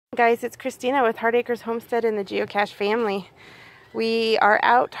Guys, it's Christina with Heart Acres Homestead and the Geocache family. We are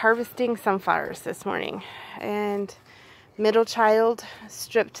out harvesting sunflowers this morning, and middle child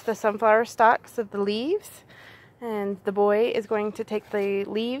stripped the sunflower stalks of the leaves, and the boy is going to take the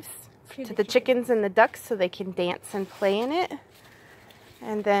leaves to the chickens and the ducks so they can dance and play in it.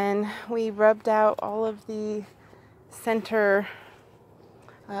 And then we rubbed out all of the center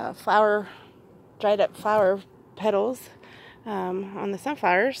dried up flower petals on the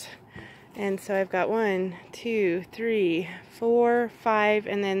sunflowers. And so I've got 1, 2, 3, 4, 5,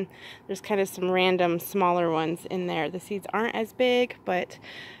 and then there's kind of some random smaller ones in there. The seeds aren't as big, but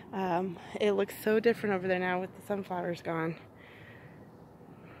it looks so different over there now with the sunflowers gone.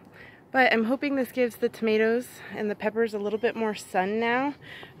 But I'm hoping this gives the tomatoes and the peppers a little bit more sun now.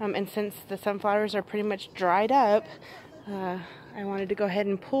 And since the sunflowers are pretty much dried up, I wanted to go ahead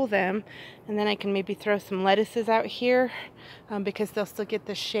and pull them, and then I can maybe throw some lettuces out here because they'll still get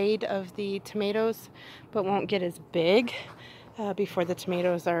the shade of the tomatoes but won't get as big before the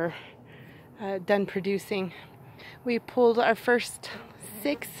tomatoes are done producing. We pulled our first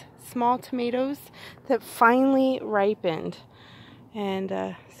 6 small tomatoes that finally ripened,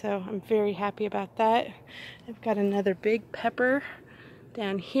 and so I'm very happy about that. I've got another big pepper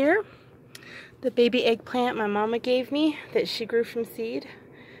down here. The baby eggplant my mama gave me that she grew from seed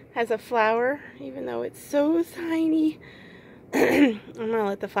has a flower, even though it's so tiny. I'm going to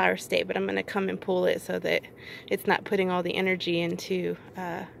let the flower stay, but I'm going to come and pull it so that it's not putting all the energy into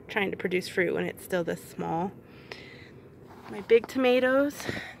trying to produce fruit when it's still this small. My big tomatoes,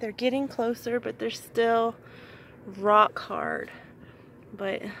 they're getting closer, but they're still rock hard.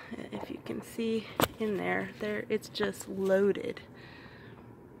 But if you can see in there, it's just loaded.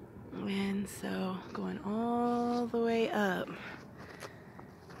 And so going all the way up.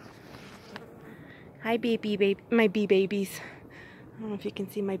 Hi my bee babies. I don't know if you can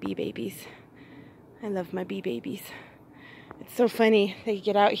see my bee babies. I love my bee babies. It's so funny. They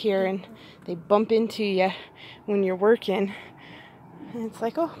get out here and they bump into you when you're working. And it's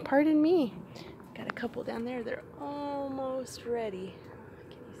like, oh, pardon me. Got a couple down there. They're almost ready.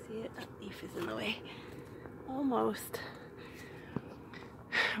 Can you see it? That leaf is in the way. Almost.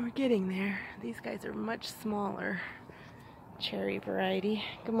 We're getting there. These guys are much smaller. Cherry variety.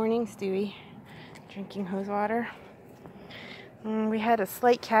 Good morning, Stewie. Drinking hose water. We had a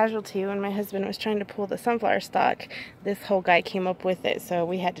slight casualty when my husband was trying to pull the sunflower stalk. This whole guy came up with it, so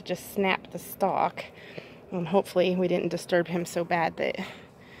we had to just snap the stalk. And hopefully we didn't disturb him so bad that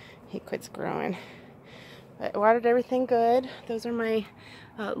he quits growing. But watered everything good. Those are my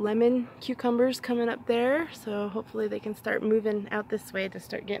lemon cucumbers coming up there, so hopefully they can start moving out this way to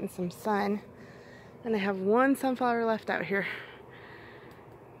start getting some sun. And I have 1 sunflower left out here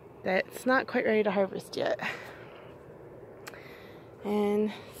that's not quite ready to harvest yet.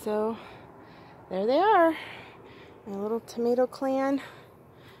 And so there they are, my little tomato clan,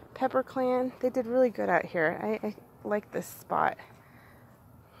 pepper clan. They did really good out here. I like this spot.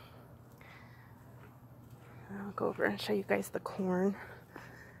 I'll go over and show you guys the corn.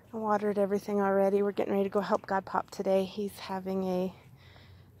 I watered everything already. We're getting ready to go help Godpop today. He's having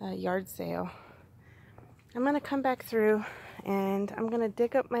a yard sale. I'm going to come back through and I'm going to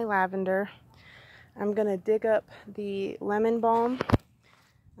dig up my lavender. I'm going to dig up the lemon balm.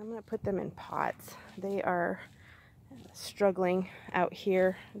 I'm going to put them in pots. They are struggling out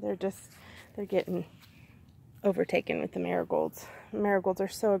here. They're getting overtaken with the marigolds. Marigolds are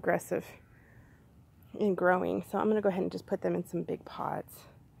so aggressive in growing, so I'm going to go ahead and just put them in some big pots.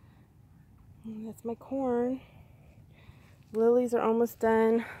 And that's my corn. Lilies are almost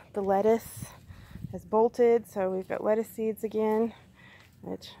done. The lettuce has bolted, so we've got lettuce seeds again,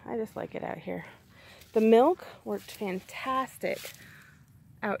 which I just like it out here. The milk worked fantastic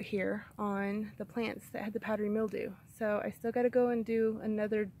out here on the plants that had the powdery mildew, so I still got to go and do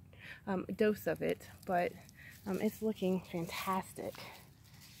another dose of it, but it's looking fantastic.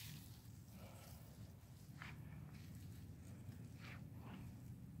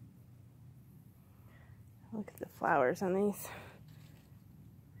 Look at the flowers on these.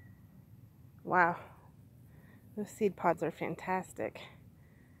 Wow. Those seed pods are fantastic.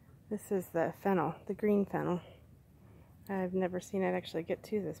 This is the fennel, the green fennel. I've never seen it actually get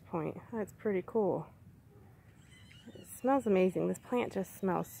to this point. That's pretty cool. It smells amazing. This plant just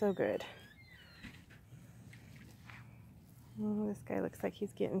smells so good. Oh, this guy looks like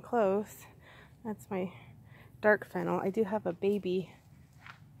he's getting close. That's my dark fennel. I do have a baby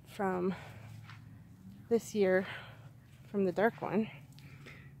from this year from the dark one.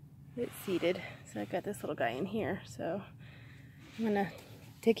 It's seeded, so I got this little guy in here, so I'm gonna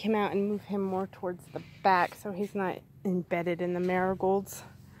dig him out and move him more towards the back so he's not embedded in the marigolds.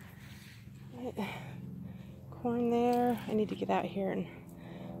 Corn there. I need to get out here and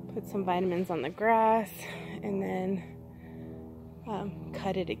put some vitamins on the grass and then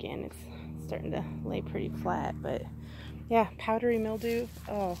cut it again. It's starting to lay pretty flat, but yeah, powdery mildew.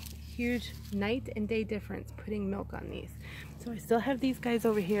 Oh, huge night and day difference putting milk on these. So I still have these guys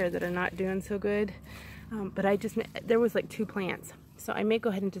over here that are not doing so good, but there was like 2 plants, so I may go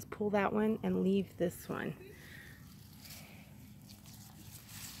ahead and just pull that one and leave this one.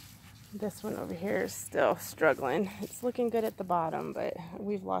 This one over here is still struggling. It's looking good at the bottom, but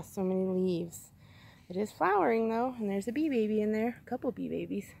we've lost so many leaves. It is flowering though, and there's a bee baby in there. A couple bee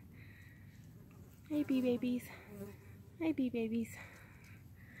babies. Hey bee babies. Hi bee babies.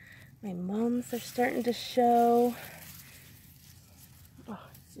 My mums are starting to show. Oh,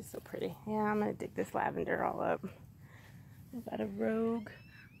 it's just so pretty. Yeah, I'm gonna dig this lavender all up. I've got a rogue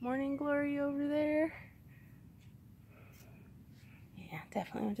morning glory over there. Yeah,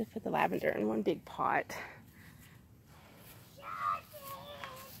 definitely. I'll just put the lavender in one big pot.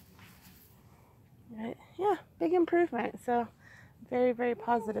 Right. Yeah, big improvement. So very, very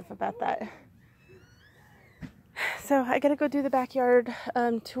positive about that. So I gotta go do the backyard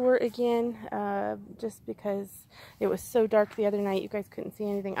tour again, just because it was so dark the other night. You guys couldn't see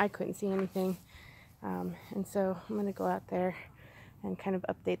anything. I couldn't see anything. And so I'm gonna go out there and kind of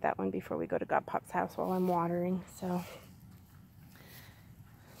update that one before we go to God Pop's house while I'm watering. So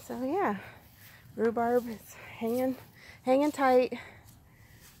yeah, rhubarb is hanging tight.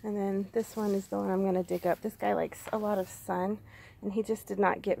 And then this one is the one I'm gonna dig up. This guy likes a lot of sun, and he just did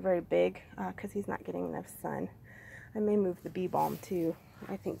not get very big because he's not getting enough sun. I may move the bee balm too.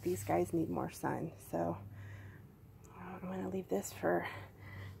 I think these guys need more sun, so I'm gonna leave this for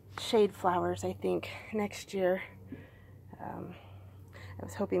shade flowers, I think, next year. I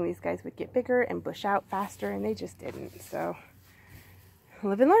was hoping these guys would get bigger and bush out faster, and they just didn't. So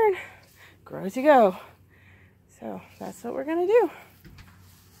live and learn, grow as you go. So that's what we're gonna do.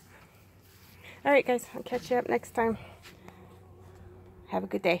 All right, guys, I'll catch you up next time. Have a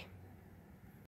good day.